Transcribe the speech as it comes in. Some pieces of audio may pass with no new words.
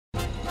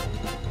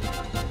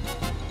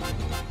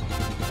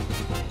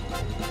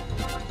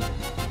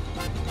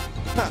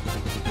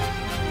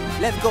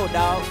Let's go,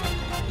 dog.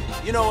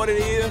 You know what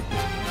it is?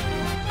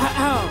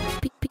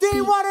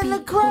 Dee-1 and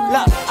Lecrae.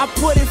 Look, I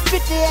put in 50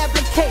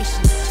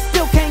 applications,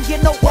 still can't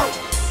get no work.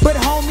 But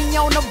homie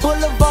on the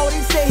boulevard,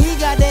 he said he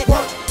got that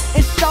work.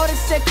 And shorty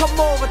said come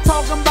over,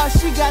 talking about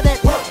she got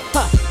that work.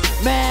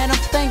 Man, I'm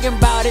thinking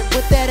about it,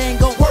 but that ain't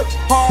gon' work.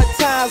 Hard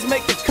times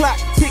make the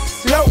clock tick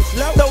slow.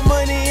 Throw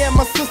money at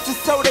my sister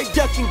so they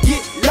duck and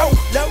get low.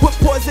 Put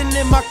poison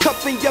in my cup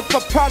and yup, I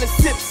probably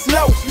sip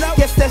slow.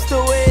 Guess that's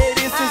the way it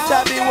is since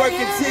I been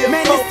working till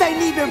man, this ain't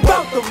even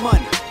about the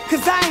money,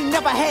 cause I ain't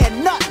never had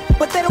nothing.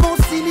 But they don't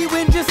wanna see me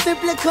win just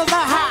simply cause of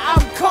how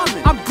I'm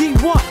coming. I'm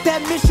D1,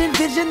 that mission,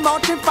 vision,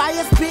 marching,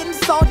 fire, spitting,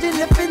 sergeant,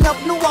 lifting up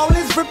New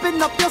Orleans,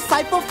 ripping up your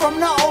cipher from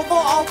the Oval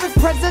Office.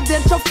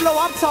 Presidential flow,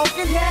 I'm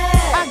talking.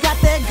 I got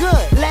that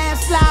good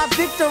landslide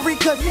victory,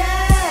 cause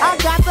I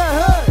got the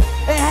hood.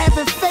 And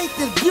having faith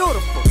is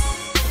beautiful,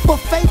 but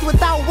faith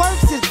without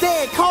works is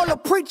dead. Call a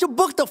preacher,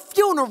 book the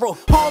funeral.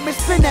 Homie,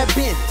 spin that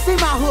bin, see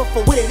my hood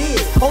for what it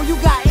is. Oh, you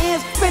got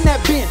ends, spin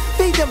that bin,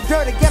 feed them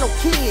dirty ghetto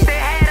kids. They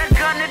had a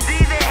gun to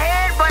D's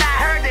head, but I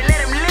heard they let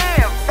him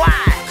live. Why?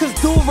 Cause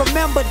dude,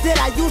 remember that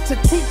I used to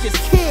teach his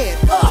kid.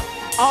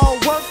 All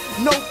work,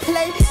 no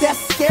play, that's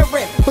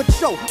scary. But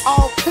yo,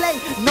 all play,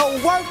 no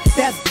work,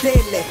 that's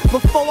deadly.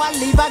 Before I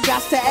leave, I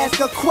got to ask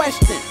a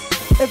question.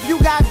 If you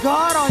got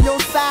God on your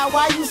side,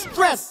 why you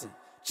stressing?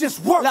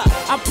 Just work. Look,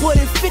 I put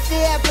in 50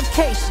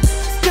 applications,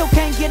 still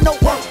can't get no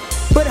work.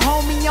 But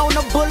homie on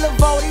the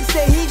boulevard, he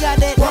said he got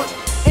that work.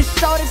 And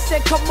shorty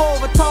said come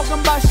over, talking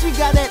about she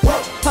got that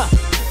work.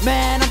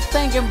 Man, I'm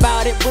thinking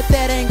about it, but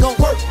that ain't gon'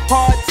 work.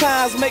 Hard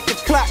times make the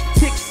clock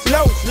tick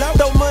slow.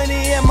 Throw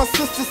money at my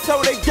sister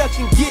so they duck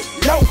and get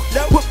low.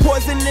 Put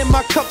poison in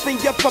my cup and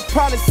yup, I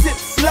probably sip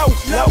slow.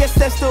 Guess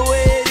that's the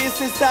way it is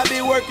since I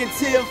been working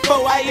till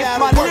 4. If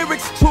my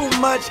lyrics too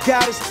much,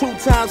 God is 2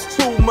 times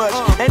too much.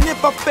 And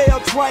if I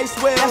fail twice,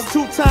 well, that's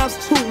 2 times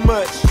too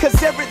much. Cause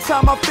every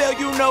time I fail,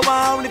 you know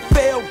I only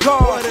fail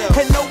God.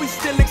 And know we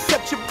still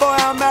accept you, boy,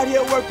 I'm out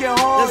here working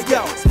hard. Let's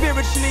go.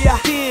 Spiritually, I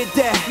did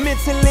that.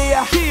 Mentally,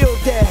 I healed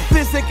that.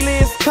 Physically,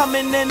 it's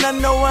coming and I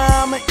know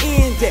I'ma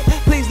end it.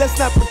 Please, let's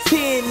not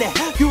pretend that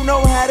you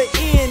know how to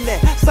end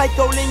that.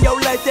 Cycle in your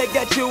life that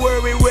got you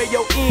worried where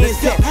your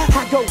ends at.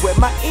 I go where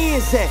my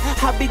ends at.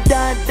 I be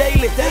dying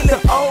daily. The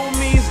old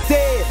me is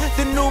dead.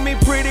 The new me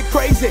pretty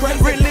crazy.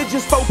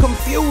 Religious folk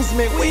confuse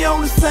me. We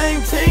on the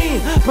same team,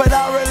 but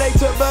I relate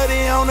to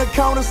buddy on the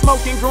corner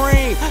smoking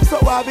green. So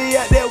I be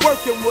out there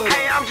working with him.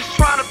 Hey, I'm just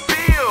trying to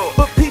build.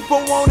 But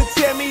people wanna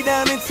tear me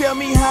down and tell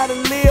me how to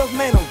live.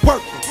 Man, I'm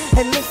working.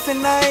 And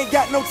listen, I ain't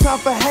got no time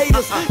for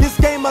haters. This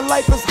game of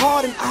life is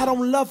hard and I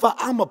don't love her,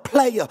 I'm a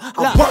player.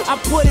 I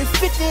put in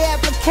 50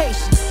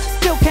 applications,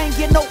 still can't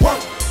get no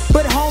work.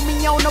 But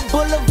homie on the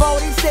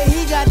boulevard, he said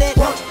he got that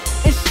work.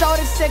 And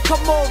shorty said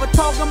come over,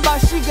 talking about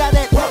she got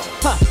that work.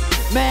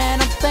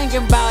 Man, I'm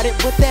thinking about it,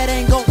 but that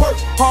ain't gon' work.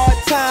 Hard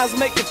times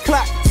make the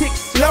clock tick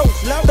slow.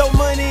 Throw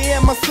money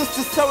at my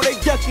sister so they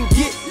duck and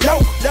get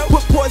low.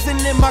 Put poison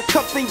in my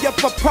cup and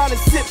yup, I probably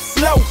sip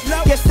slow.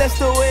 Guess that's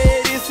the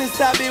way it is since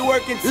I been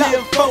working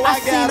till 4.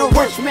 I seen a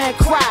rich man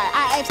cry,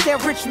 I asked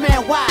that rich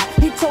man why.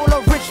 He told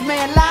a rich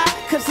man lie,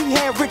 cause he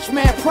had rich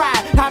man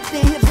pride. Hopped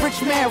in his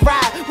rich man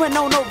ride, went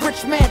on a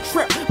rich man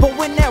trip. But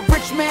when that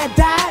rich man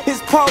died,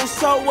 his pole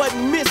so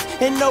wasn't missed.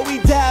 And know he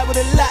died with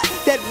a lot,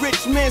 that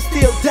rich man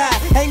still died.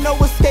 Ain't no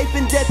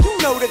escaping death, you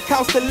know the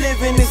cost of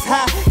living is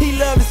high. He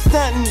loved to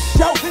stunt and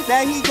show,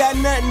 now he got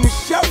nothing to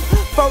show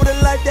for the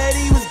life that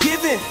he was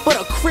given. But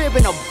a crib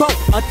and a boat,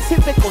 a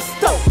typical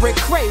stoke.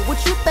 Lecrae,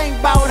 what you think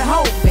about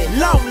homie?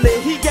 Lonely,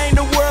 he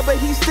gained the world but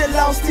he still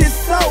lost his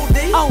soul,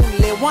 D.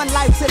 Only one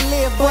life to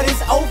live, but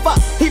it's over.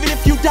 Even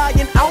if you die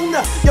an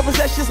owner, your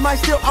possessions might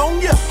still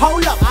own you.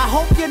 Hold up, I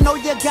hope you know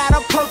you got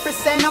a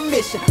purpose and a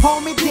mission.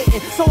 Homie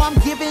didn't, so I'm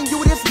giving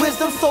you this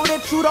wisdom so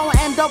that you don't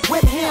end up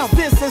with him.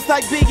 This is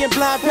like being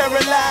blind,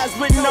 paralyzed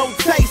with no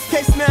taste.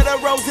 Can't smell the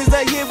roses,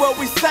 I hear what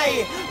we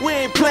saying. We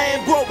ain't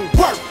playing broke,